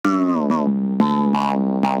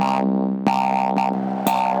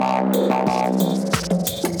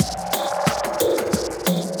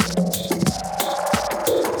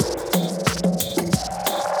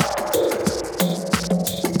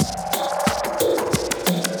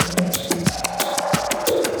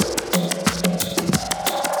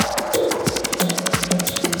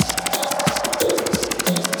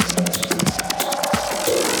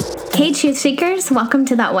Truth Seekers. Welcome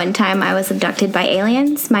to That One Time I Was Abducted by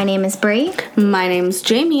Aliens. My name is Bree. My name's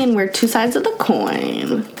Jamie, and we're two sides of the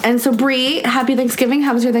coin. And so, Bree, happy Thanksgiving.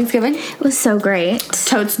 How was your Thanksgiving? It was so great.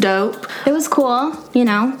 Totes dope. It was cool, you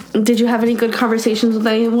know. Did you have any good conversations with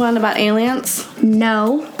anyone about aliens?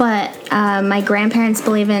 No, but my grandparents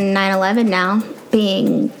believe in 9/11 now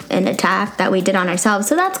being an attack that we did on ourselves,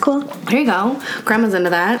 so that's cool. There you go. Grandma's into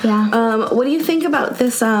that. Yeah. What do you think about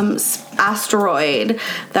this asteroid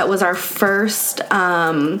that was our first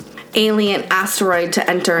alien asteroid to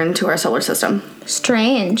enter into our solar system?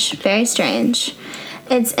 Strange. Very strange.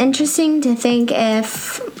 It's interesting to think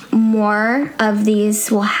if more of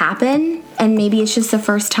these will happen, and maybe it's just the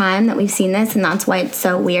first time that we've seen this, and that's why it's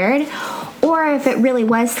so weird, or if it really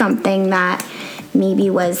was something that maybe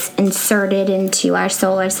was inserted into our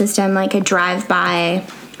solar system, like a drive-by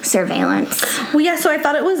surveillance. Well, yeah, so I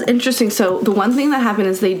thought it was interesting. So the one thing that happened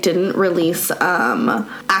is they didn't release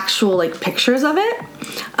actual, like, pictures of it.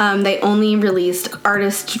 They only released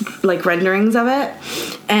artist, like, renderings of it.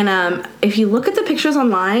 And if you look at the pictures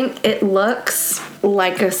online, it looks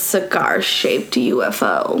like a cigar-shaped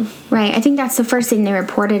UFO. Right, I think that's the first thing they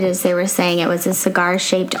reported, is they were saying it was a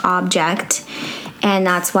cigar-shaped object. And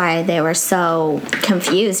that's why they were so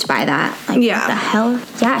confused by that. Like, yeah. What the hell?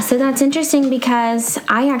 Yeah, so that's interesting because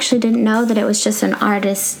I actually didn't know that it was just an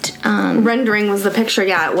artist. Rendering was the picture,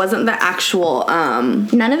 yeah. It wasn't the actual...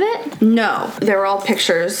 None of it? No. They were all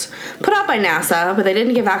pictures put out by NASA, but they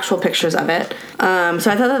didn't give actual pictures of it. So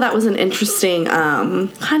I thought that was an interesting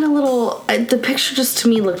kind of little... the picture just, to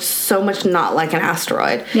me, looked so much not like an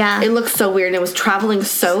asteroid. Yeah. It looked so weird, and it was traveling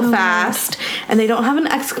so fast. Weird. And they don't have an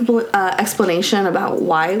explanation about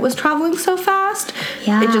why it was traveling so fast.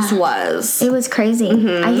 Yeah. It just was. It was crazy.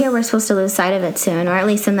 Mm-hmm. I hear we're supposed to lose sight of it soon, or at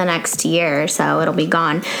least in the next year or so it'll be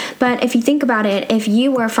gone. But if you think about it, if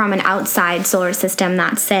you were from an outside solar system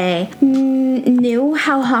that, say, knew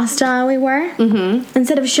how hostile we were,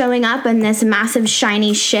 instead of showing up in this massive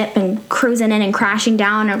shiny ship and cruising in and crashing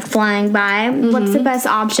down or flying by, what's the best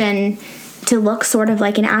option? To look sort of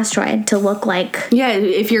like an asteroid, to look like... Yeah,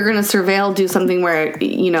 if you're going to surveil, do something where,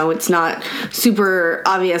 you know, it's not super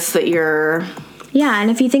obvious that you're... Yeah,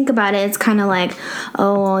 and if you think about it, it's kind of like,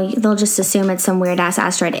 oh, well, they'll just assume it's some weird-ass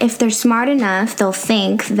asteroid. If they're smart enough, they'll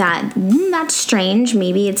think that, that's strange,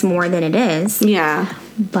 maybe it's more than it is. Yeah.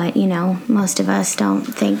 But, you know, most of us don't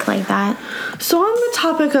think like that. So on the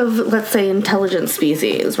topic of, let's say, intelligent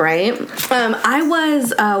species, right? I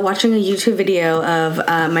was watching a YouTube video of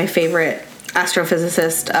my favorite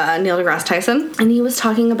astrophysicist, Neil deGrasse Tyson, and he was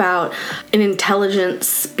talking about an intelligent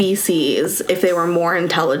species if they were more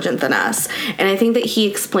intelligent than us. And I think that he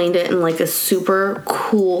explained it in, like, a super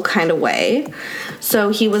cool kind of way. So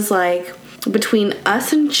he was like, between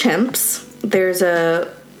us and chimps, there's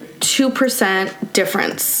a 2%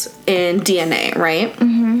 difference in DNA, right?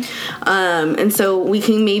 And so we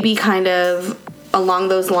can maybe kind of along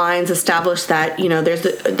those lines establish that, you know, there's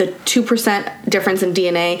the 2% difference in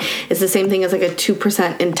DNA is the same thing as like a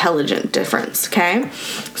 2% intelligent difference, okay?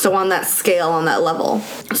 So on that scale, on that level.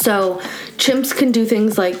 So chimps can do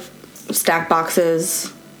things like stack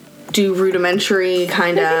boxes, do rudimentary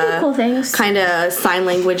kind of sign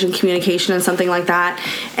language and communication and something like that.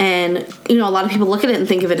 And, you know, a lot of people look at it and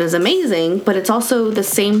think of it as amazing, but it's also the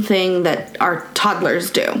same thing that our toddlers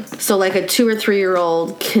do. So like a 2 or 3 year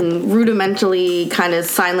old can rudimentally kind of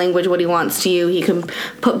sign language what he wants to you. He can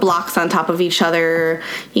put blocks on top of each other.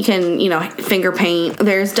 He can, you know, finger paint.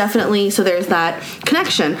 There's that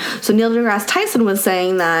connection. So Neil deGrasse Tyson was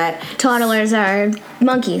saying that toddlers are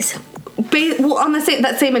monkeys. Well, on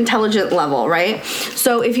that same intelligent level, right?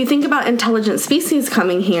 So if you think about intelligent species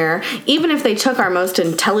coming here, even if they took our most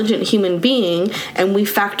intelligent human being and we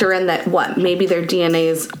factor in that, maybe their DNA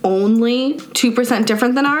is only 2%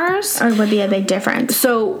 different than ours? Or would be a big difference.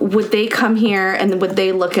 So would they come here and would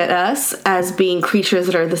they look at us as being creatures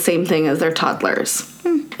that are the same thing as their toddlers?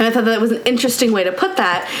 And I thought that was an interesting way to put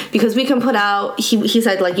that, because we can put out, he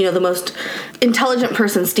said, like, you know, the most intelligent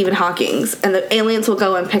person, Stephen Hawking, and the aliens will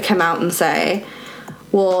go and pick him out and say,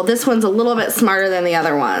 well, this one's a little bit smarter than the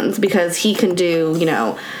other ones because he can do, you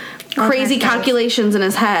know, crazy calculations in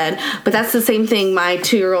his head, but that's the same thing my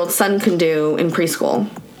 2-year-old son can do in preschool.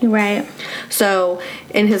 Right. So,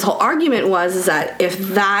 and his whole argument is that if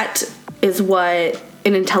that is what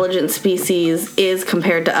an intelligent species is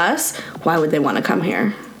compared to us, why would they want to come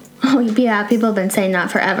here? Oh, yeah, people have been saying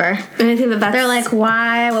that forever. And I think that's... They're like,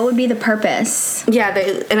 why? What would be the purpose? Yeah,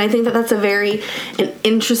 and I think that's an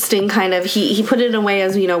interesting kind of... He put it in a way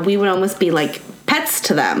as, you know, we would almost be like pet pets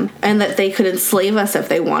to them and that they could enslave us if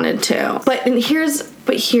they wanted to.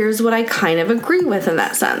 But here's what I kind of agree with in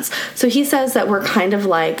that sense. So he says that we're kind of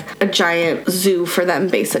like a giant zoo for them,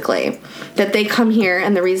 basically. That they come here,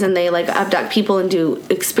 and the reason they like abduct people and do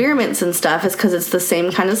experiments and stuff is because it's the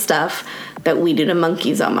same kind of stuff that we do to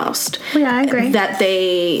monkeys almost. Yeah, I agree. That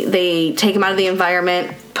they take them out of the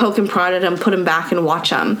environment, poke and prod at them, put them back, and watch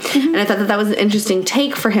them. Mm-hmm. And I thought that was an interesting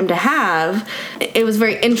take for him to have. It was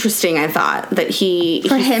very interesting, I thought, that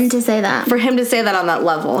For him to say that. For him to say that on that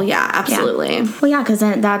level, yeah, absolutely. Yeah. Well, yeah, because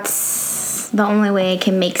that's the only way it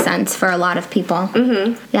can make sense for a lot of people.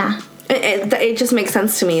 Mm-hmm. Yeah. It just makes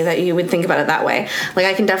sense to me that you would think about it that way. Like,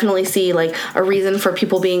 I can definitely see, like, a reason for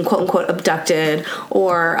people being quote-unquote abducted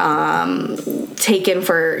or taken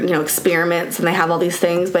for, experiments, and they have all these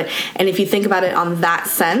things. And if you think about it on that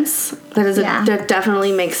sense, that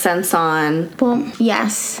definitely makes sense on... Well,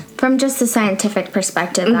 yes. From just the scientific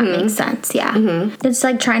perspective, that makes sense, yeah. Mm-hmm. It's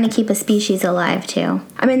like trying to keep a species alive, too.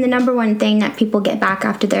 I mean, the number one thing that people get back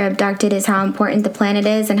after they're abducted is how important the planet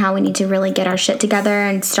is and how we need to really get our shit together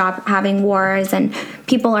and stop having wars. And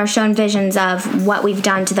people are shown visions of what we've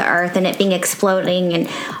done to the Earth and it being exploding and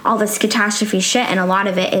all this catastrophe shit. And a lot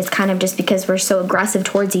of it is kind of just because we're so aggressive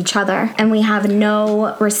towards each other. And we have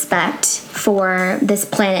no respect for this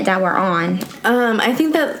planet that we're on. I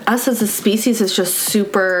think that us as a species is just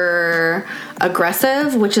super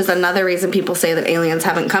aggressive, which is another reason people say that aliens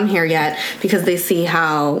haven't come here yet, because they see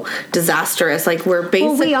how disastrous, like, we're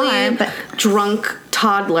basically drunk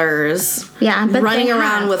toddlers running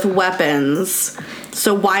around with weapons.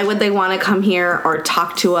 So why would they want to come here or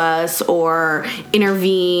talk to us or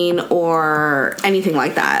intervene or anything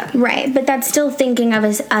like that? Right, but that's still thinking of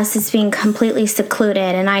us as being completely secluded,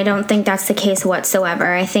 and I don't think that's the case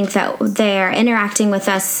whatsoever. I think that they're interacting with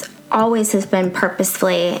us always has been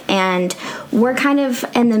purposefully, and we're kind of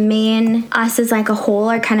in the main, us as like a whole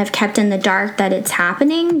are kind of kept in the dark that it's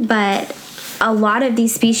happening, but a lot of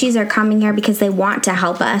these species are coming here because they want to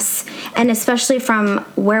help us. And especially from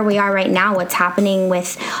where we are right now, what's happening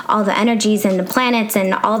with all the energies and the planets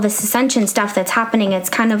and all this ascension stuff that's happening, it's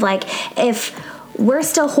kind of like if we're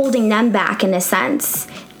still holding them back in a sense.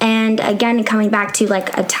 And again, coming back to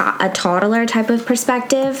like a toddler type of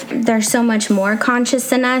perspective, they're so much more conscious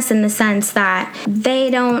than us in the sense that they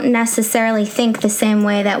don't necessarily think the same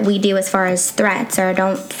way that we do as far as threats, or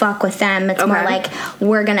don't fuck with them. It's more like,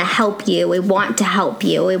 we're going to help you. We want to help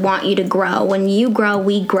you. We want you to grow. When you grow,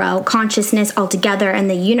 we grow. Consciousness altogether and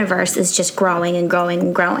the universe is just growing and growing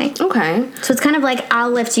and growing. Okay. So it's kind of like, I'll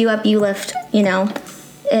lift you up, you lift,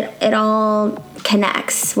 it all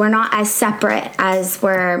connects. We're not as separate as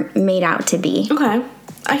we're made out to be. Okay.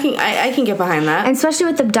 I can get behind that. And especially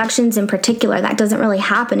with abductions in particular, that doesn't really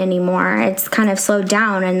happen anymore. It's kind of slowed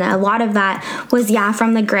down, and a lot of that was,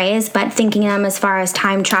 from the Greys, but thinking of them as far as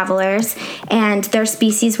time travelers, and their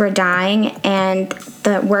species were dying, and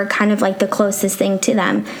we're kind of like the closest thing to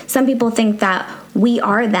them. Some people think that we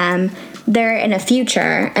are them. They're in a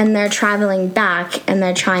future, and they're traveling back, and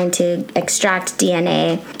they're trying to extract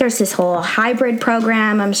DNA. There's this whole hybrid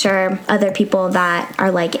program. I'm sure other people that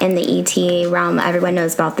are like in the ET realm, everyone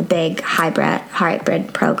knows about the big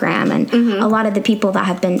hybrid program. And a lot of the people that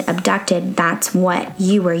have been abducted, that's what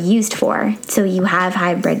you were used for. So you have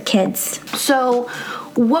hybrid kids. So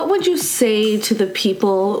what would you say to the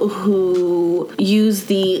people who use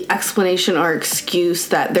the explanation or excuse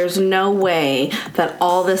that there's no way that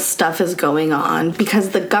all this stuff is going on because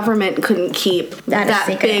the government couldn't keep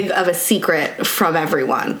that big of a secret from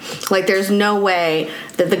everyone? Like, there's no way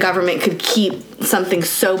that the government could keep something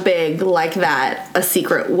so big like that a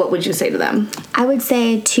secret. What would you say to them? I would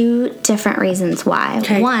say two different reasons why.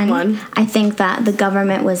 Okay, one, I think that the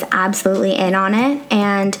government was absolutely in on it.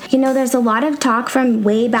 And, there's a lot of talk from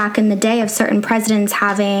way back in the day of certain presidents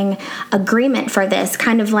having agreement for this,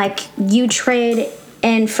 kind of like you trade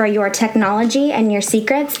in for your technology and your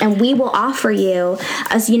secrets, and we will offer you,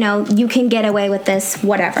 as you can get away with this,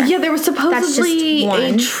 whatever. Yeah, there was supposedly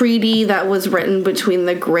a treaty that was written between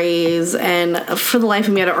the Greys, and for the life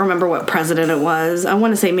of me, I don't remember what president it was. I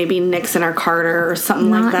want to say maybe Nixon or Carter or something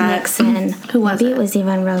like that. Not Nixon. Who was maybe it was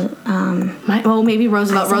even maybe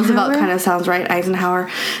Roosevelt. Roosevelt kind of sounds right. Eisenhower.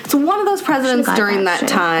 It's one of those presidents during that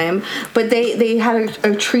time. But they had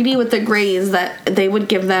a treaty with the Greys that they would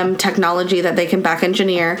give them technology that they can back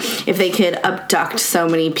engineer if they could abduct so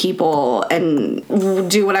many people and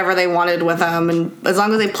do whatever they wanted with them, and as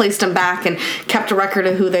long as they placed them back and kept a record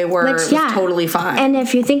of who they were, it was totally fine. And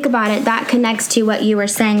if you think about it, that connects to what you were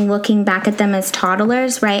saying, looking back at them as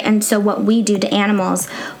toddlers, right? And so what we do to animals,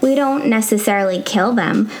 we don't necessarily kill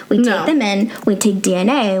them. We take them in, we take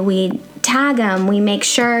DNA, we tag them, we make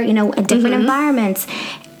sure, in different environments.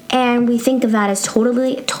 And we think of that as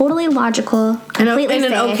totally logical, completely and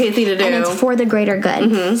safe, an okay thing to do. and it's for the greater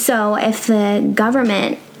good. So if the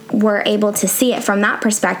government were able to see it from that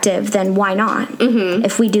perspective, then why not?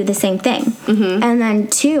 If we do the same thing. And then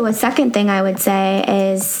two, a second thing I would say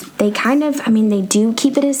is they kind of, they do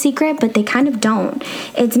keep it a secret, but they kind of don't.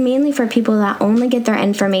 It's mainly for people that only get their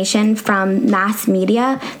information from mass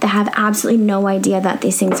media that have absolutely no idea that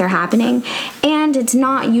these things are happening. And it's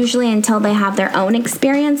not usually until they have their own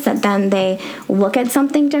experience that then they look at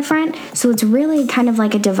something different. So it's really kind of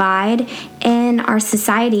like a divide in our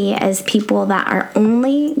society as people that are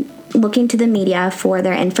only looking to the media for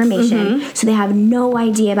their information, so they have no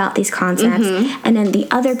idea about these concepts, and then the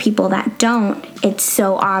other people that don't, it's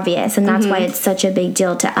so obvious, and that's why it's such a big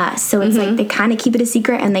deal to us. So it's like they kind of keep it a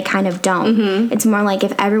secret and they kind of don't. It's more like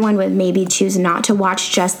if everyone would maybe choose not to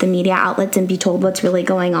watch just the media outlets and be told what's really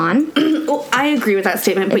going on. Well, I agree with that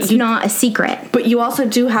statement, but it's not a secret. But you also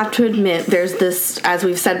do have to admit there's this, as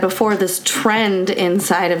we've said before, this trend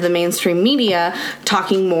inside of the mainstream media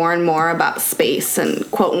talking more and more about space and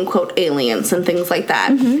quote-unquote aliens and things like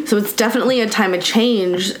that. So it's definitely a time of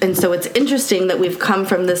change, and so it's interesting that we've come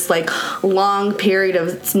from this long period of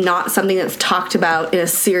it's not something that's talked about in a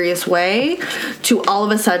serious way to all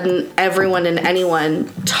of a sudden everyone and anyone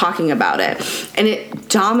talking about it, and it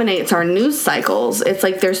dominates our news cycles. It's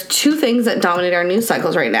like there's two things that dominate our news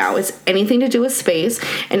cycles right now. It's anything to do with space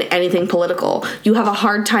and anything political. You have a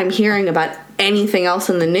hard time hearing about anything else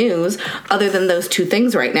in the news other than those two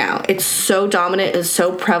things right now. It's so dominant and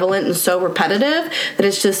so prevalent and so repetitive that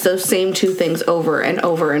it's just those same two things over and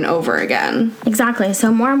over and over again. Exactly.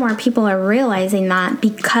 So more and more people are realizing that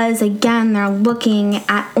because, again, they're looking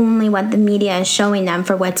at only what the media is showing them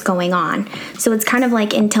for what's going on. So it's kind of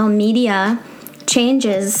like until media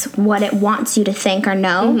changes what it wants you to think or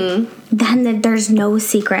know, then there's no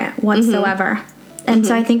secret whatsoever. And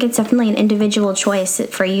so I think it's definitely an individual choice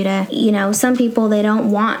for you to, some people, they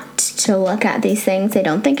don't want to look at these things. They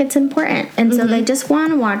don't think it's important. And so they just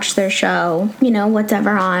want to watch their show,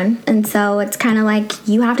 whatever on. And so it's kind of like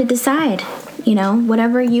you have to decide,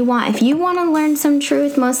 whatever you want. If you want to learn some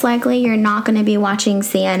truth, most likely you're not going to be watching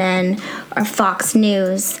CNN or Fox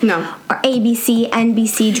News. No. Or ABC,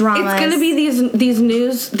 NBC dramas. It's going to be these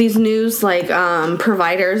news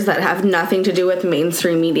providers that have nothing to do with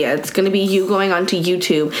mainstream media. It's going to be you going onto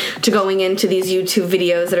YouTube, to going into these YouTube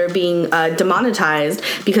videos that are being demonetized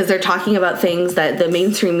because they're talking about things that the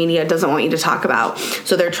mainstream media doesn't want you to talk about.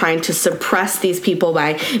 So they're trying to suppress these people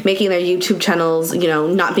by making their YouTube channels,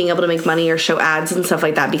 not being able to make money or show ads and stuff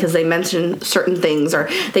like that because they mention certain things or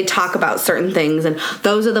they talk about certain things, and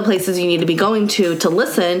those are the places you need to be going to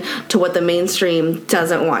listen to what the mainstream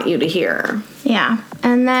doesn't want you to hear. Yeah.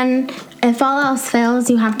 And then if all else fails,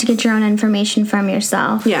 you have to get your own information from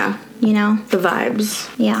yourself. Yeah. The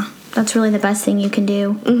vibes. Yeah. That's really the best thing you can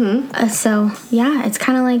do. So, yeah, it's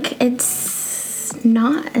kind of like it's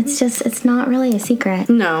not really a secret.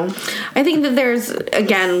 No. I think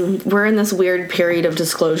that we're in this weird period of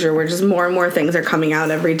disclosure where just more and more things are coming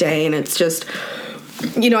out every day, and it's just,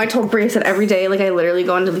 I told Brie, I said every day, I literally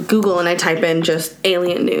go into Google and I type in just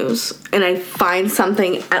alien news, and I find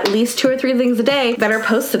something, at least 2 or 3 things a day that are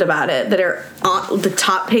posted about it, that are on the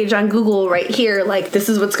top page on Google right here, this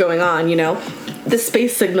is what's going on, the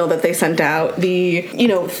space signal that they sent out, the,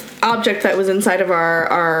 object that was inside of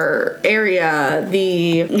our area,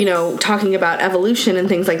 the, talking about evolution and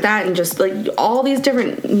things like that, and just, all these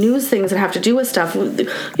different news things that have to do with stuff,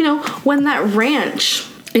 when that ranch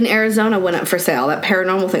in Arizona went up for sale, that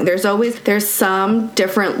paranormal thing. There's some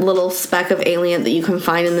different little speck of alien that you can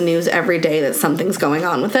find in the news every day that something's going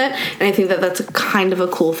on with it. And I think that that's kind of a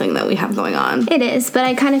cool thing that we have going on. It is, but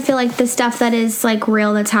I kind of feel like the stuff that is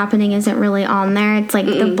real that's happening isn't really on there. It's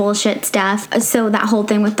the bullshit stuff. So that whole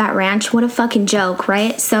thing with that ranch, what a fucking joke,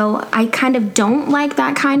 right? So I kind of don't like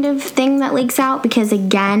that kind of thing that leaks out because,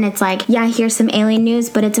 again, it's here's some alien news,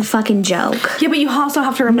 but it's a fucking joke. Yeah, but you also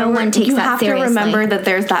have to remember, no one takes that seriously. You have to remember that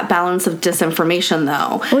there's that balance of disinformation,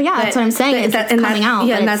 though. Well, yeah, that's what I'm saying. It's coming out.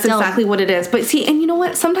 Yeah, and that's exactly what it is. But see, and you know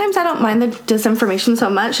what? Sometimes I don't mind the disinformation so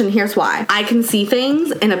much, and here's why. I can see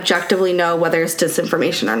things and objectively know whether it's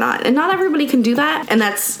disinformation or not. And not everybody can do that. And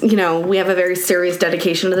that's, we have a very serious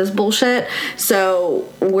dedication to this bullshit. So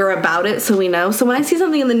we're about it, so we know. So when I see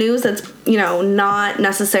something in the news that's not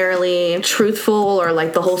necessarily truthful or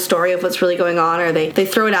like the whole story of what's really going on, or they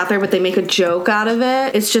throw it out there but they make a joke out of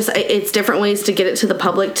it. It's different ways to get it to the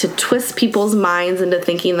public, to twist people's minds into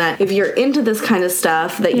thinking that if you're into this kind of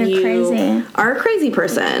stuff that you crazy. Are a crazy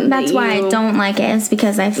person. That's why I don't like it, is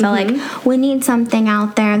because I feel like we need something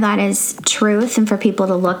out there that is truth and for people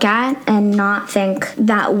to look at and not think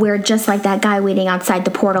that we're just like that guy waiting outside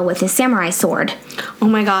the portal with his samurai sword. Oh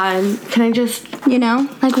my god, can I just...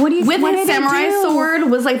 Like, what do you... With his samurai sword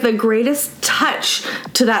was like the greatest touch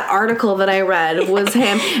to that article that I read was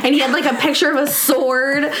him. And he had like a picture of a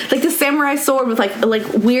sword, like the samurai sword with like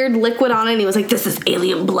weird liquid on it, and he was like, this is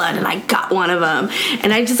alien blood and I got one of them.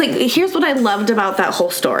 And I just like, here's what I loved about that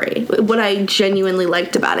whole story, what I genuinely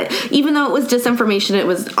liked about it. Even though it was disinformation, it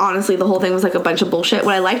was honestly, the whole thing was like a bunch of bullshit.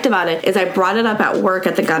 What I liked about it is I brought it up at work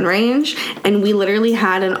at the gun range, and we literally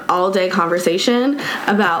had an all-day conversation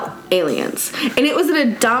about aliens. And it was in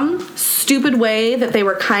a dumb, stupid way that they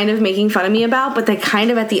were kind of making fun of me about, but they kind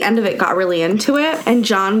of at the end of it got really into it. And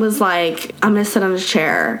John was like, I'm gonna sit on a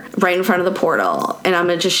chair right in front of the portal and I'm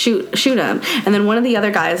gonna just shoot him. And then one of the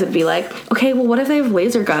other guys would be like, okay, well, what if they have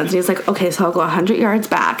laser guns? And he was like, okay, so I'll go 100 yards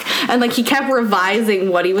back. And like he kept revising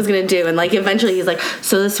what he was gonna do, and like eventually he's like,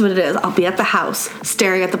 so this is what it is, I'll be at the house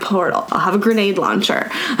staring at the portal, I'll have a grenade launcher.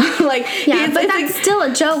 Like, yeah, but that's still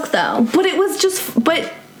a joke though. But it was just,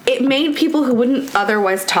 but it made people who wouldn't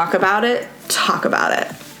otherwise talk about it.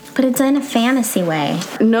 But it's in a fantasy way.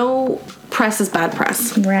 No press is bad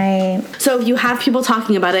press. Right. So if you have people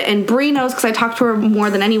talking about it, and Brie knows, because I talk to her more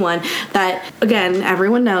than anyone, that, again,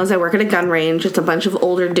 everyone knows I work at a gun range. It's a bunch of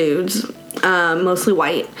older dudes, mostly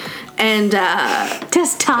white. And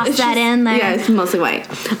just toss that in there. Yeah, it's mostly white.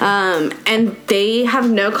 And they have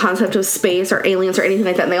no concept of space or aliens or anything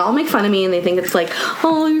like that. And they all make fun of me, and they think it's like,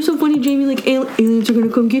 oh, you're so funny, Jamie, like aliens are gonna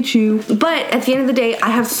come get you. But at the end of the day, I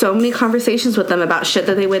have so many conversations with them about shit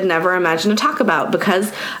that they would never imagine to talk about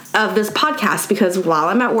because of this podcast. Because while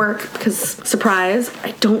I'm at work, because surprise,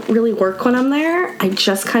 I don't really work when I'm there. I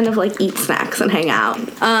just kind of like eat snacks and hang out.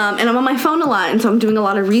 And I'm on my phone a lot, and so I'm doing a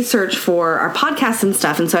lot of research for our podcast and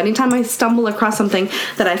stuff. And so anytime I stumble across something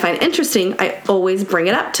that I find interesting, I always bring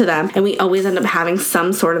it up to them, and we always end up having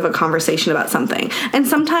some sort of a conversation about something. And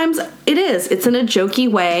sometimes it's in a jokey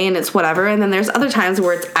way and it's whatever, and then there's other times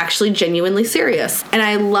where it's actually genuinely serious. And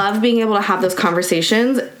I love being able to have those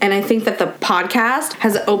conversations, and I think that the podcast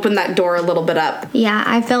has opened that door a little bit up. Yeah,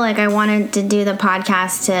 I feel like I wanted to do the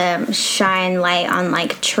podcast to shine light on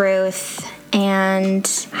like truth and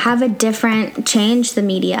have a different change the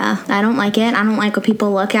media. I don't like it. I don't like what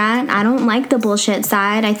people look at. I don't like the bullshit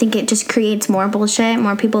side. I think it just creates more bullshit,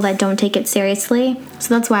 more people that don't take it seriously.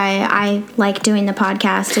 So that's why I like doing the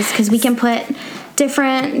podcast, is because we can put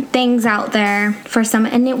different things out there for some,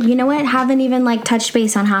 and you know what, haven't even like touched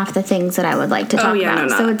base on half the things that I would like to talk about.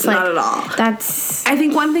 No, so it's like, not at all. That's, I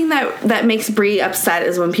think one thing that makes Brie upset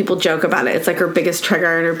is when people joke about it. It's like her biggest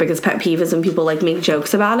trigger and her biggest pet peeve is when people like make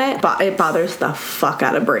jokes about it. But it bothers the fuck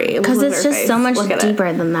out of Brie because it's just so much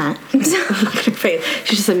deeper than that. Look at her face.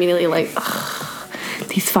 She's just immediately like,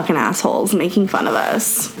 these fucking assholes making fun of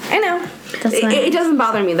us. I know. It doesn't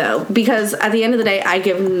bother me though, because at the end of the day, I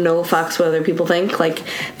give no fucks what other people think. Like,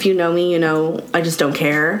 if you know me, you know I just don't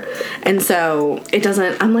care. And so it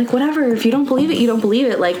doesn't, I'm like, whatever, if you don't believe it, you don't believe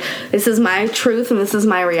it. Like, this is my truth and this is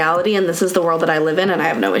my reality and this is the world that I live in, and I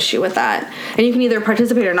have no issue with that. And you can either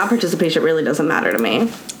participate or not participate. It really doesn't matter to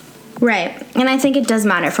me. Right. And I think it does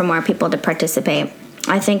matter for more people to participate.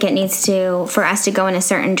 I think it needs to, for us to go in a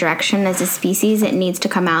certain direction as a species, it needs to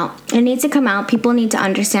come out. It needs to come out. People need to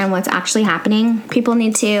understand what's actually happening. People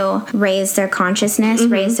need to raise their consciousness,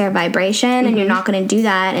 raise their vibration, and you're not going to do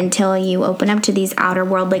that until you open up to these outer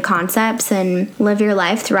worldly concepts and live your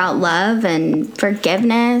life throughout love and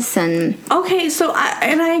forgiveness. And okay, so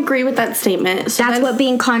I agree with that statement. So that's what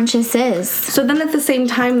being conscious is. So then at the same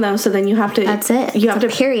time, though, so then you have to... That's it. You have to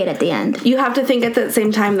period at the end. You have to think at the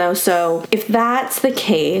same time, though, so if that's the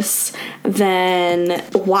case, then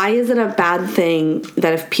why is it a bad thing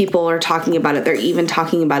that if people are talking about it, they're even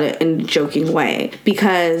talking about it in a joking way?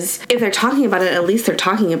 Because if they're talking about it, at least they're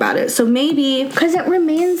talking about it. So maybe... Because it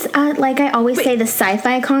remains, like I always say, the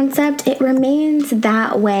sci-fi concept, it remains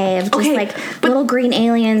that way of just little green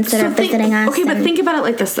aliens that are visiting us. Okay, but think about it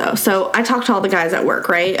like this, though. So I talk to all the guys at work,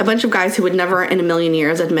 right? A bunch of guys who would never in a million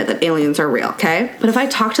years admit that aliens are real, okay? But if I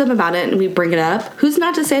talk to them about it and we bring it up, who's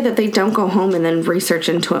not to say that they don't go home and then research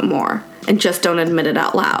into it more and just don't admit it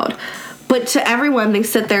out loud? But to everyone, they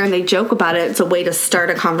sit there and they joke about it. It's a way to start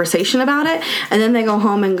a conversation about it, and then they go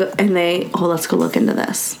home and let's go look into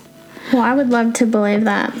this. Well, I would love to believe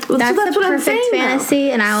that. That's what the I'm perfect saying, fantasy,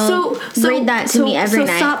 though. and I'll read that to me every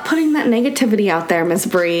night. So stop putting that negativity out there, Miss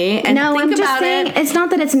Bree. And no, think I'm just about saying, it's not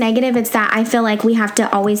that it's negative, it's that I feel like we have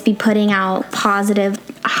to always be putting out positive,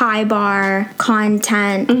 high bar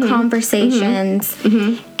content, conversations,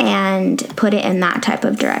 and put it in that type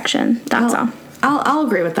of direction. That's all. I'll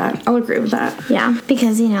agree with that. I'll agree with that. Yeah,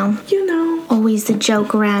 because, you know, always the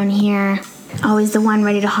joke around here. Always the one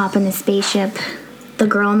ready to hop in the spaceship. The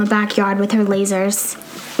girl in the backyard with her lasers.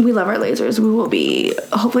 We love our lasers. We will be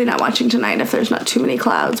hopefully not watching tonight if there's not too many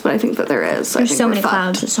clouds, but I think that there is. So there's so many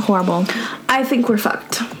clouds. It's horrible. I think we're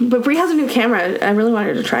fucked. But Brie has a new camera. I really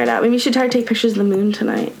wanted to try it out. Maybe we should try to take pictures of the moon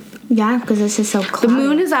tonight. Yeah, because this is so cloudy. The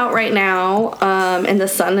moon is out right now, and the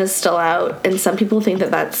sun is still out. And some people think that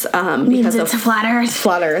that's because it's of flat Earth.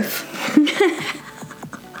 Flat Earth.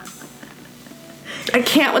 I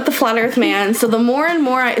can't with the flat Earth, man. So the more and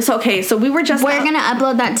more we're gonna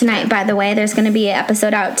upload that tonight. By the way, there's gonna be an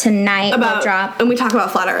episode out tonight. We'll drop, and we talk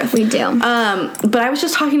about flat Earth. We do. But I was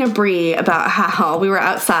just talking to Brie about how we were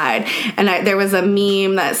outside, and there was a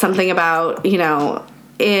meme that's something about, you know,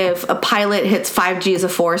 if a pilot hits 5 G's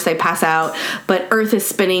of force, they pass out, but Earth is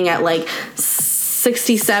spinning at like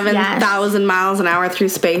 67,000 miles an hour through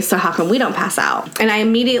space, so how come we don't pass out? And I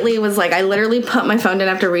immediately was like, I literally put my phone down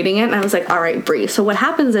after reading it, and I was like, all right, Brie, so what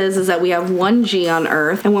happens is that we have 1 G on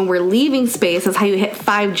Earth, and when we're leaving space, that's how you hit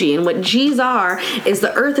 5 G, and what G's are is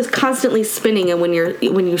the Earth is constantly spinning, and when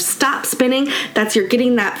you stop spinning, you're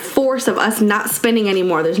getting that force of us not spinning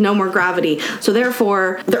anymore. There's no more gravity, so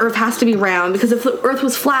therefore, the Earth has to be round, because if the Earth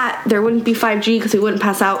was flat, there wouldn't be 5 G, because we wouldn't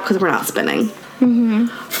pass out, because we're not spinning.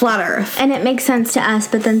 Flat Earth. And it makes sense to us,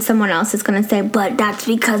 but then someone else is going to say, but that's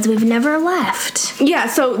because we've never left. Yeah,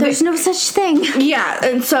 so there's no such thing. Yeah,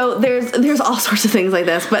 and so there's all sorts of things like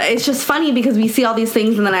this, but it's just funny because we see all these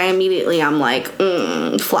things and then I'm like,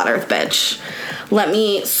 flat Earth bitch. Let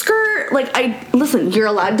me skirt. Listen, you're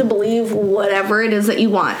allowed to believe whatever it is that you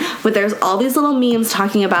want, but there's all these little memes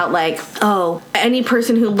talking about like, oh, any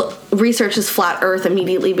person who researches flat Earth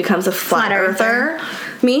immediately becomes a flat earther.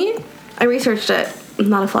 Me? I researched it. I'm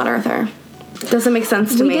not a flat earther. Doesn't make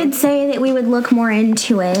sense to me. We did say that we would look more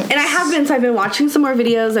into it. And I have been, so I've been watching some more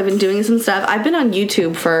videos. I've been doing some stuff. I've been on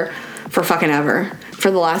YouTube for fucking ever.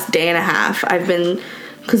 For the last day and a half.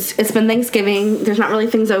 Because it's been Thanksgiving. There's not really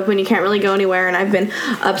things open. You can't really go anywhere. And I've been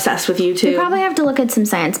obsessed with YouTube. You probably have to look at some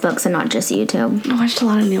science books and not just YouTube. I watched a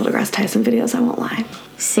lot of Neil deGrasse Tyson videos, I won't lie.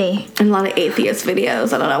 See. And a lot of atheist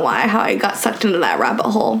videos. I don't know how I got sucked into that rabbit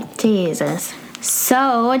hole. Jesus.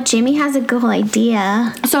 So, Jamie has a good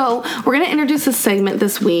idea. So, we're going to introduce a segment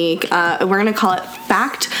this week. We're going to call it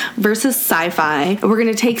Fact versus Sci-Fi. We're going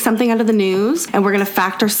to take something out of the news, and we're going to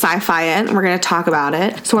fact or sci-fi it, and we're going to talk about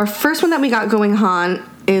it. So, our first one that we got going on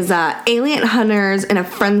is alien hunters in a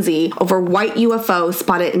frenzy over white UFO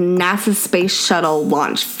spotted in NASA's space shuttle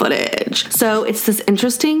launch footage. So it's this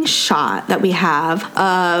interesting shot that we have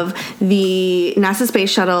of the NASA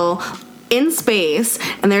space shuttle in space,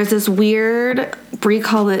 and there's this weird, Brie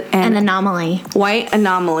called it an anomaly. White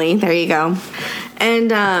anomaly, there you go.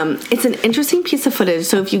 And it's an interesting piece of footage.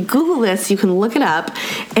 So if you Google this, you can look it up.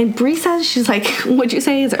 And Brie says, she's like, what'd you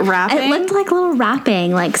say? Is it wrapping? It looked like little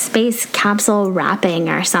wrapping, like space capsule wrapping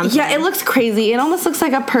or something. Yeah, it looks crazy. It almost looks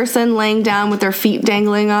like a person laying down with their feet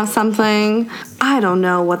dangling off something. I don't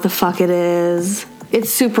know what the fuck it is. It's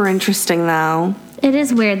super interesting, though. It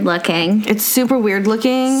is weird looking. It's super weird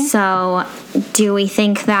looking. So, do we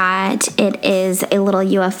think that it is a little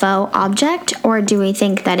UFO object, or do we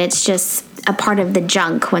think that it's just a part of the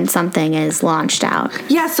junk when something is launched out?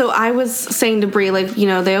 Yeah, so I was saying to Brie, like, you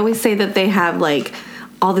know, they always say that they have, like,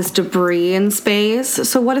 all this debris in space.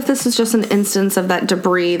 So what if this is just an instance of that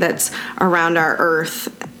debris that's around our Earth?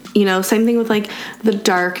 You know, same thing with, like, the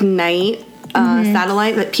Dark Knight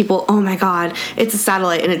satellite that people, oh my god, it's a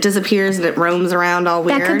satellite and it disappears and it roams around all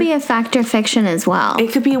weird. That could be a fact or fiction as well.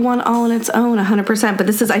 It could be one all on its own, 100%. But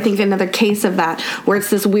this is, I think, another case of that, where it's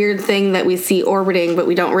this weird thing that we see orbiting, but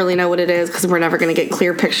we don't really know what it is because we're never going to get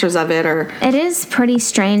clear pictures of it. Or it is pretty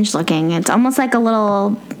strange looking. It's almost like a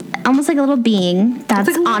little being that's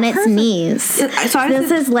like on its knees. So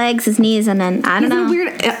this is legs, his knees, and then I don't know. It's a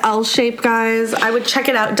weird L shape, guys. I would check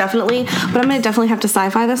it out definitely, but I'm gonna definitely have to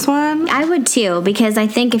sci-fi this one. I would too, because I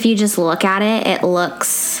think if you just look at it, it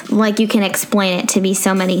looks like you can explain it to be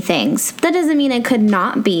so many things. That doesn't mean it could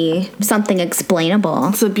not be something explainable.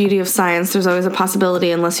 It's the beauty of science. There's always a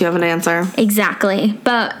possibility unless you have an answer. Exactly.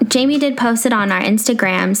 But Jamie did post it on our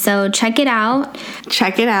Instagram, so check it out.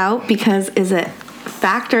 Check it out, because is it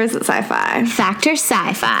fact or is it sci-fi? Fact or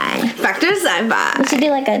sci-fi. Fact or sci-fi. It should be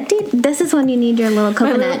like a... This is when you need your little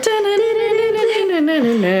coconut.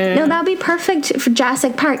 No, that'd perfect for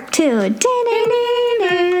Jurassic Park 2.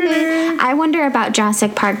 I wonder about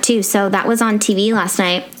Jurassic Park 2. So that was on TV last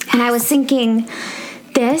night. And I was thinking,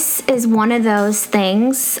 this is one of those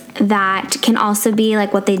things that can also be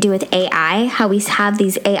like what they do with AI, how we have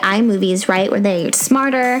these AI movies, right, where they get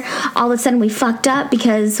smarter. All of a sudden we fucked up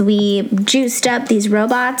because we juiced up these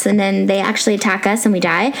robots and then they actually attack us and we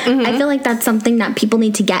die. I feel like that's something that people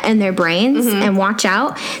need to get in their brains and watch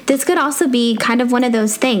out. This could also be kind of one of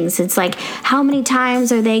those things. It's like, how many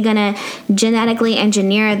times are they gonna genetically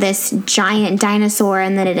engineer this giant dinosaur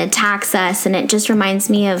and then it attacks us? And it just reminds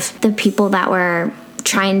me of the people that were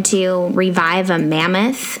trying to revive a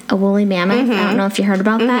mammoth, a woolly mammoth. I don't know if you heard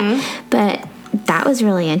about that, but that was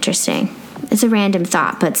really interesting. It's a random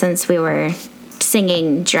thought, but since we were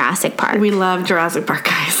singing Jurassic Park. We love Jurassic Park,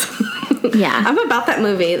 guys. Yeah. I'm about that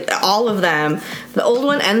movie. All of them. The old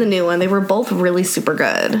one and the new one. They were both really super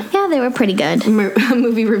good. Yeah, they were pretty good.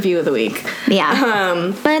 Movie review of the week.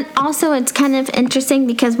 Yeah. But also it's kind of interesting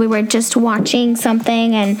because we were just watching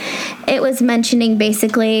something and it was mentioning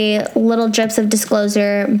basically little drips of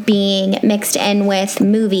disclosure being mixed in with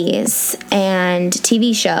movies and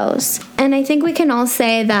TV shows. And I think we can all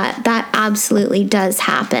say that that absolutely does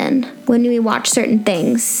happen when we watch certain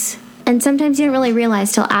things. And sometimes you don't really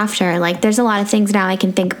realize till after. Like, there's a lot of things now I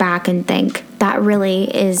can think back and think that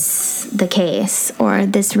really is the case, or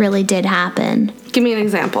this really did happen. Give me an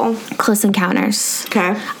example. Close Encounters.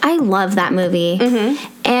 Okay. I love that movie.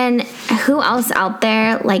 And who else out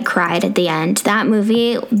there, like, cried at the end? That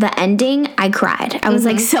movie, the ending, I cried. I was,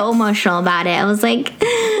 like, so emotional about it. I was like,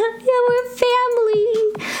 yeah, we're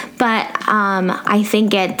family. But I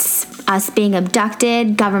think it's us being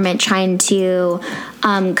abducted, government trying to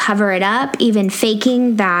cover it up, even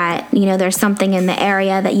faking that, you know, there's something in the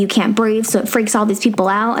area that you can't breathe, so it freaks all these people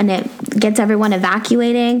out and it gets everyone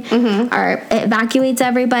evacuating, or it evacuates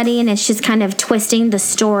everybody, and it's just kind of twisting the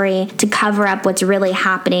story to cover up what's really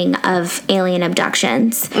happening of alien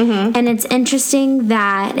abductions. And it's interesting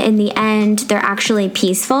that in the end they're actually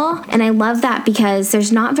peaceful, and I love that because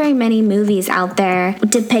there's not very many movies out there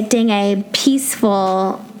depicting a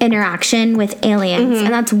peaceful interaction with aliens.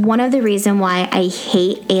 And that's one of the reasons why I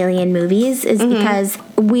hate alien movies, is because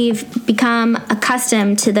we've become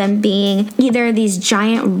accustomed to them being either these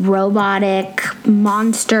giant robotic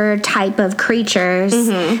monster type of creatures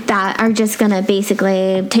that are just gonna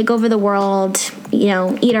basically take over the world, you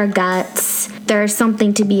know, eat our guts. There's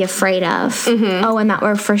something to be afraid of. Oh, and that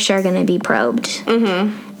we're for sure gonna be probed.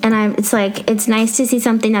 And it's like, it's nice to see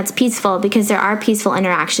something that's peaceful because there are peaceful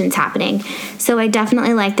interactions happening. So I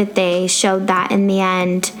definitely like that they showed that in the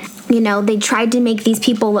end. You know, they tried to make these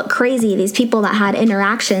people look crazy, these people that had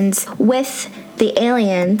interactions with the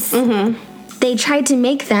aliens. They tried to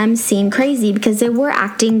make them seem crazy because they were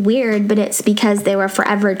acting weird, but it's because they were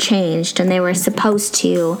forever changed and they were supposed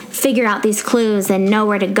to figure out these clues and know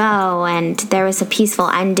where to go, and there was a peaceful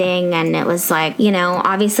ending. And it was like, you know,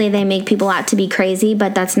 obviously they make people out to be crazy,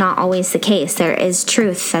 but that's not always the case. There is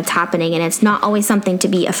truth that's happening, and it's not always something to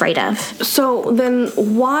be afraid of. So then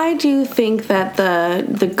why do you think that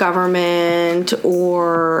the government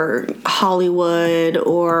or Hollywood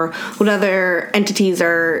or what other entities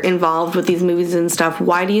are involved with these movies and stuff,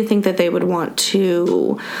 why do you think that they would want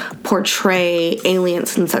to portray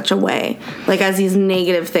aliens in such a way, like as these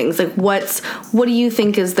negative things? Like, what do you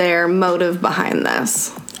think is their motive behind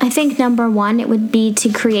this? I think number one, it would be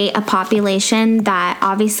to create a population that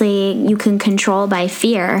obviously you can control by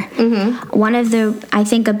fear. One of the, I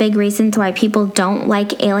think, a big reasons why people don't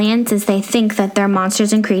like aliens is they think that they're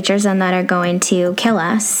monsters and creatures and that are going to kill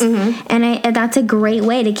us. And that's a great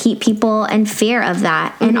way to keep people in fear of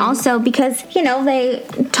that. And also because, you know, they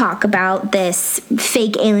talk about this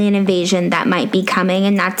fake alien invasion that might be coming,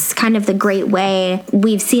 and that's kind of the great way.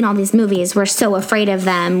 We've seen all these movies. We're so afraid of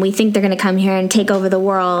them. We think they're going to come here and take over the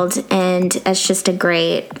world. And it's just a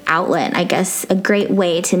great outlet, I guess, a great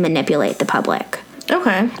way to manipulate the public.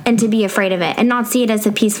 Okay. And to be afraid of it and not see it as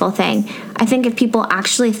a peaceful thing. I think if people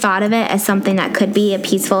actually thought of it as something that could be a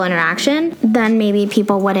peaceful interaction, then maybe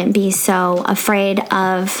people wouldn't be so afraid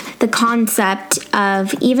of the concept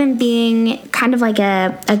of even being kind of like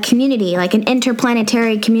a community, like an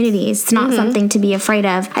interplanetary community. It's not something to be afraid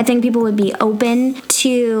of. I think people would be open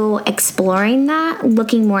to exploring that,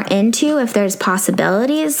 looking more into if there's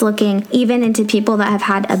possibilities, looking even into people that have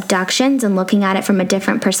had abductions and looking at it from a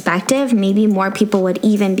different perspective. Maybe more people would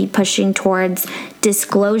even be pushing towards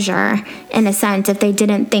disclosure in a sense if they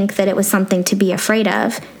didn't think that it was something to be afraid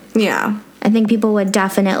of. Yeah. I think people would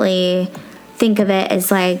definitely think of it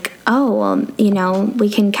as like, oh, well, you know,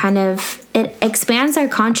 we can kind of it expands our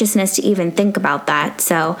consciousness to even think about that.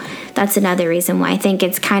 So that's another reason why I think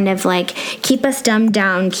it's kind of like keep us dumbed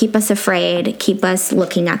down, keep us afraid, keep us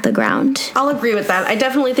looking at the ground. I'll agree with that. I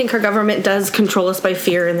definitely think our government does control us by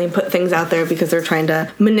fear, and they put things out there because they're trying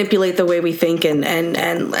to manipulate the way we think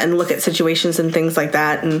and look at situations and things like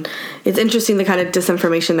that. And it's interesting the kind of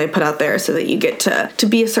disinformation they put out there so that you get to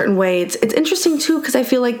be a certain way. It's interesting too because I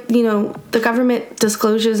feel like, you know, the government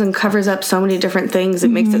discloses and covers up so many different things.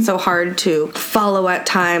 It makes it so hard to follow at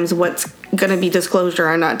times what's going to be disclosure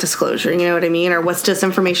or not disclosure, you know what I mean? Or what's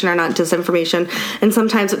disinformation or not disinformation. And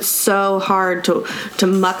sometimes it's so hard to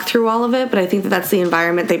muck through all of it, but I think that that's the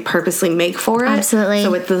environment they purposely make for it. Absolutely.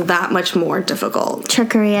 So it's that much more difficult.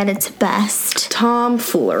 Trickery at its best.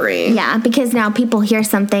 Tomfoolery. Yeah, because now people hear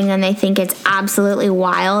something and they think it's absolutely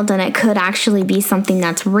wild and it could actually be something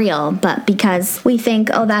that's real. But because we think,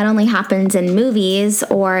 oh, that only happens in movies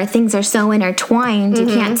or things are so intertwined, you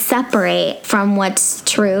can't separate from what's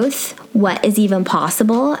truth, what is even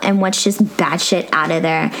possible, and what's just batshit out of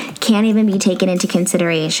there can't even be taken into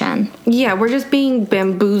consideration. Yeah, we're just being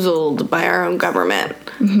bamboozled by our own government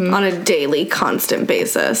on a daily, constant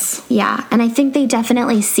basis. Yeah, and I think they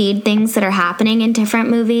definitely seed things that are happening in different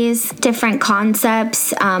movies, different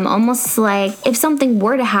concepts, almost like if something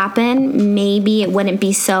were to happen, maybe it wouldn't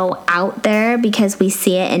be so out there because we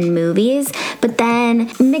see it in movies, but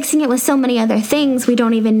then mixing it with so many other things, we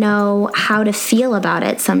don't even know how to feel about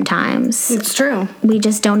it sometimes. It's true. We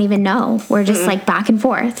just don't even know. We're just like back and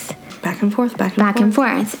forth. Back and forth, back and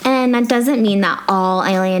forth. And that doesn't mean that all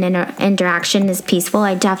alien interaction is peaceful.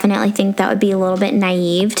 I definitely think that would be a little bit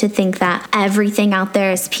naive to think that everything out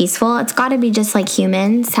there is peaceful. It's got to be just like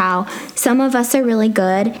humans, how some of us are really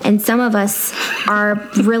good and some of us are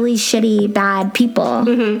really shitty, bad people.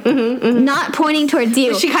 Not pointing towards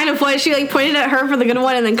you. She kind of was. She like pointed at her for the good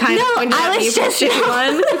one and then kind of pointed at me for the shitty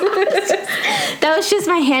one. That was just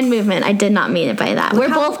my hand movement. I did not mean it by that. We're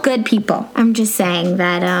both good people. I'm just saying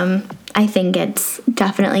that I think it's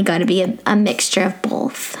definitely going to be a mixture of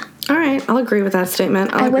both. All right, I'll agree with that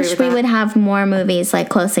statement. I wish we would have more movies like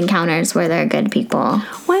Close Encounters where they're good people.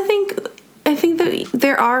 Well, I think that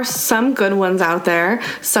there are some good ones out there,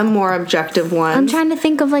 some more objective ones. I'm trying to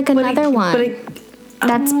think of like another one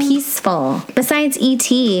that's peaceful. Besides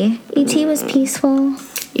E.T. E.T. was peaceful.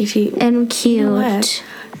 E.T. and cute.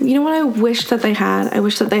 You know what I wish that they had? I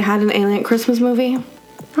wish that they had an alien Christmas movie.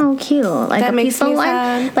 Oh, cute. Like that a peaceful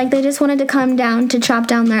one? Like they just wanted to come down to chop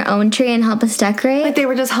down their own tree and help us decorate? Like they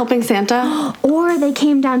were just helping Santa? Or they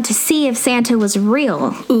came down to see if Santa was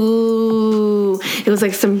real. Ooh. It was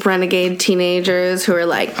like some renegade teenagers who were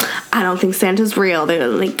like, I don't think Santa's real. They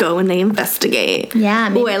like go and they investigate.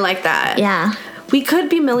 Yeah. Ooh, I like that. Yeah. We could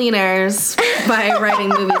be millionaires by writing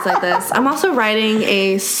movies like this. I'm also writing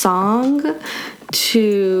a song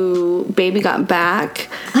to Baby Got Back,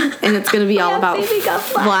 and it's going to be all about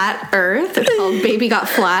flat Earth. It's called Baby Got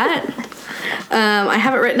Flat. I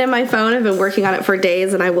have it written in my phone. I've been working on it for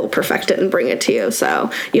days, and I will perfect it and bring it to you.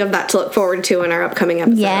 So you have that to look forward to in our upcoming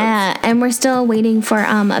episodes. Yeah, and we're still waiting for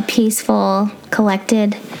a peaceful,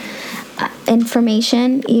 collected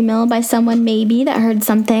information email by someone maybe that heard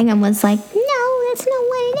something and was like, no, that's not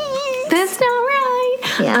what it is. That's not right.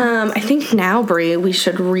 Yeah. I think now, Brie, we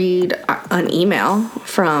should read an email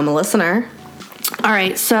from a listener. All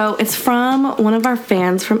right, so it's from one of our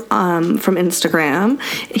fans from Instagram.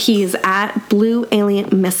 He's at Blue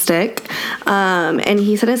Alien Mystic, and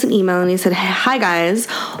he sent us an email and he said, "Hi guys,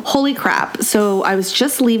 holy crap! So I was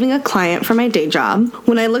just leaving a client for my day job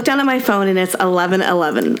when I looked down at my phone and it's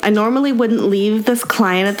 11:11. I normally wouldn't leave this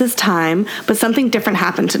client at this time, but something different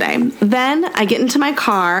happened today. Then I get into my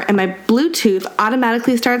car and my Bluetooth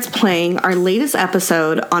automatically starts playing our latest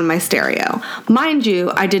episode on my stereo. Mind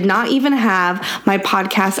you, I did not even have my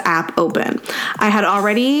podcast app open. I had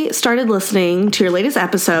already started listening to your latest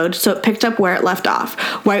episode, so it picked up where it left off,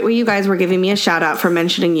 right where you guys were giving me a shout out for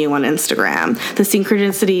mentioning you on Instagram. The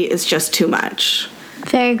synchronicity is just too much."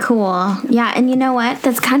 Very cool. Yeah, and you know what?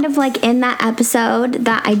 That's kind of like in that episode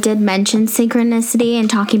that I did mention synchronicity and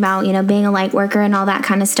talking about, you know, being a light worker and all that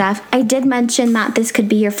kind of stuff. I did mention that this could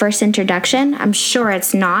be your first introduction. I'm sure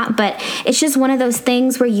it's not, but it's just one of those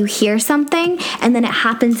things where you hear something and then it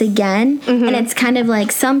happens again. Mm-hmm. And it's kind of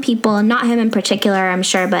like some people, not him in particular, I'm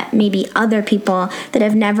sure, but maybe other people that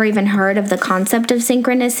have never even heard of the concept of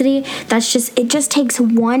synchronicity. It just takes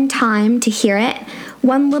one time to hear it.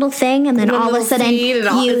 One little thing, and then all of a sudden you hear it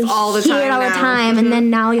all the time, and then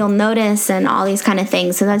now you'll notice and all these kind of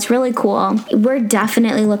things. So that's really cool. We're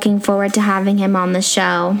definitely looking forward to having him on the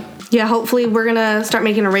show. Yeah, hopefully we're going to start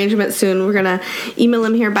making arrangements soon. We're going to email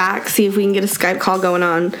him here back, see if we can get a Skype call going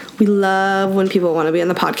on. We love when people want to be on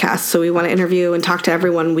the podcast, so we want to interview and talk to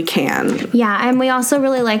everyone we can. Yeah, and we also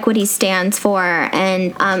really like what he stands for,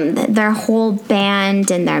 and their whole band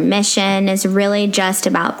and their mission is really just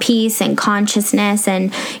about peace and consciousness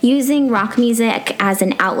and using rock music as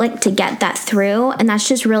an outlet to get that through, and that's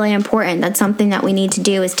just really important. That's something that we need to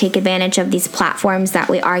do, is take advantage of these platforms that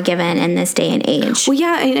we are given in this day and age. Well,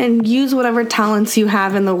 yeah, and use whatever talents you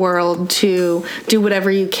have in the world to do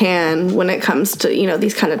whatever you can when it comes to, you know,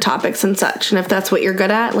 these kind of topics and such. And if that's what you're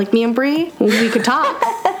good at, like me and Brie, we could talk.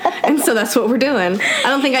 And so that's what we're doing. I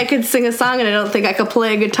don't think I could sing a song, and I don't think I could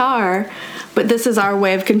play a guitar. But this is our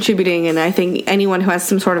way of contributing, and I think anyone who has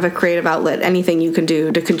some sort of a creative outlet, anything you can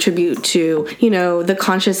do to contribute to, you know, the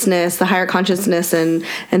consciousness, the higher consciousness, and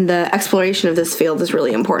the exploration of this field is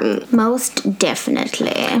really important. Most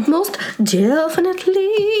definitely. Most definitely.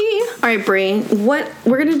 All right, Brie, what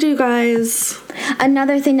we're going to do, guys...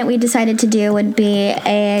 Another thing that we decided to do would be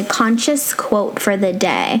a conscious quote for the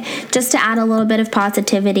day, just to add a little bit of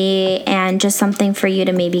positivity and just something for you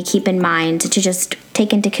to maybe keep in mind, to just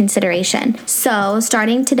take into consideration. So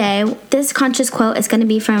starting today, this conscious quote is going to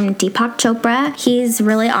be from Deepak Chopra. He's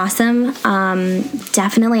really awesome.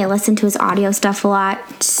 Definitely, I listen to his audio stuff a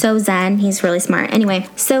lot. So zen. He's really smart. Anyway,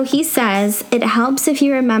 so he says, "It helps if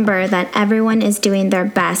you remember that everyone is doing their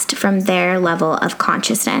best from their level of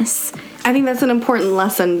consciousness." I think that's an important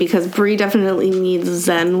lesson, because Brie definitely needs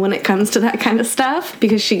zen when it comes to that kind of stuff,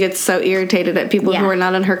 because she gets so irritated at people who are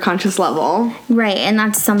not on her conscious level. Right, and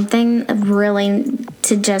that's something really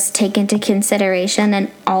to just take into consideration,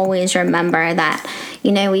 and always remember that,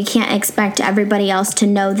 you know, we can't expect everybody else to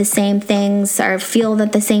know the same things or feel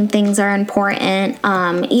that the same things are important.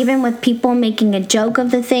 Even with people making a joke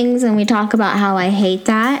of the things, and we talk about how I hate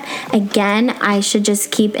that, again, I should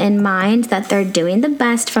just keep in mind that they're doing the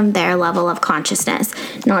best from their level of consciousness.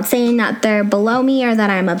 Not saying that they're below me or that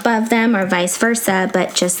I'm above them or vice versa,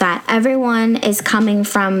 but just that everyone is coming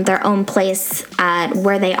from their own place at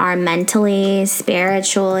where they are mentally,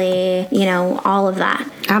 spiritually, you know, all of that.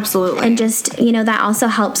 Absolutely. And just, you know, that also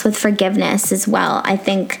helps with forgiveness as well. I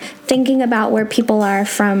think thinking about where people are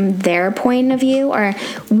from their point of view, or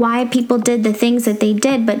why people did the things that they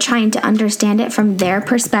did, but trying to understand it from their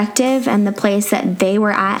perspective and the place that they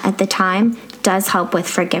were at the time, does help with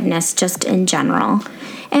forgiveness just in general.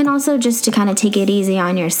 And also just to kind of take it easy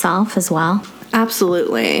on yourself as well.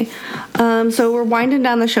 Absolutely. So we're winding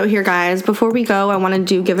down the show here, guys. Before we go, I want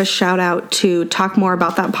to give a shout out to Talk More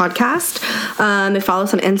About That podcast. They follow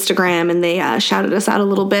us on Instagram, and they shouted us out a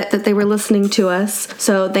little bit that they were listening to us.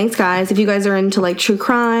 So thanks, guys. If you guys are into like true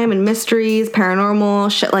crime and mysteries,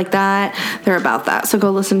 paranormal, shit like that, they're about that. So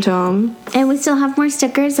go listen to them. And we still have more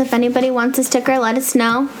stickers. If anybody wants a sticker, let us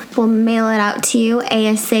know. We'll mail it out to you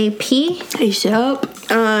ASAP. ASAP.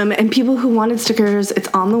 And people who wanted stickers, it's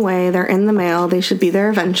on the way. They're in the mail. They should be there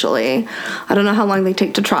eventually. I don't know how long they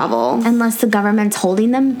take to travel. Unless the government's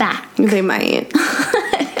holding them back. They might.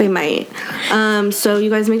 They might. So you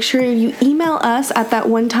guys make sure you email us at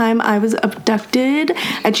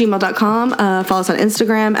thatonetimeIwasabducted@gmail.com. Follow us on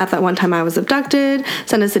Instagram at thatonetimeIwasabducted.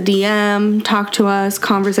 Send us a DM. Talk to us.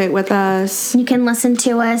 Conversate with us. You can listen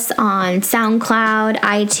to us on SoundCloud,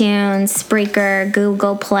 iTunes, Spreaker,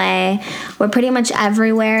 Google Play. We're pretty much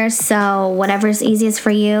everywhere, so whatever's easiest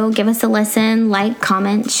for you, give us a listen, like,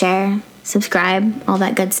 comment, share, subscribe, all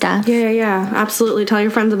that good stuff. Yeah, absolutely. Tell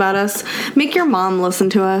your friends about us. Make your mom listen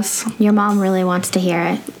to us. Your mom really wants to hear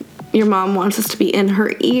it. Your mom wants us to be in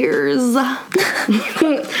her ears. All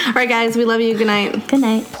right, guys, we love you. Good night. Good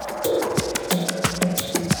night.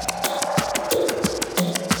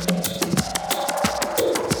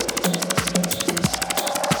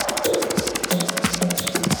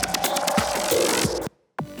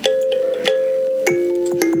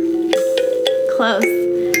 Close.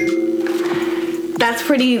 That's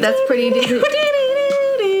pretty. That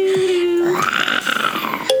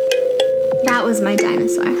was my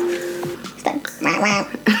dinosaur.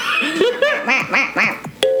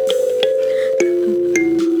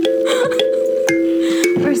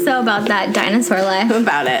 We're so about that dinosaur life.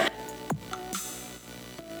 About it.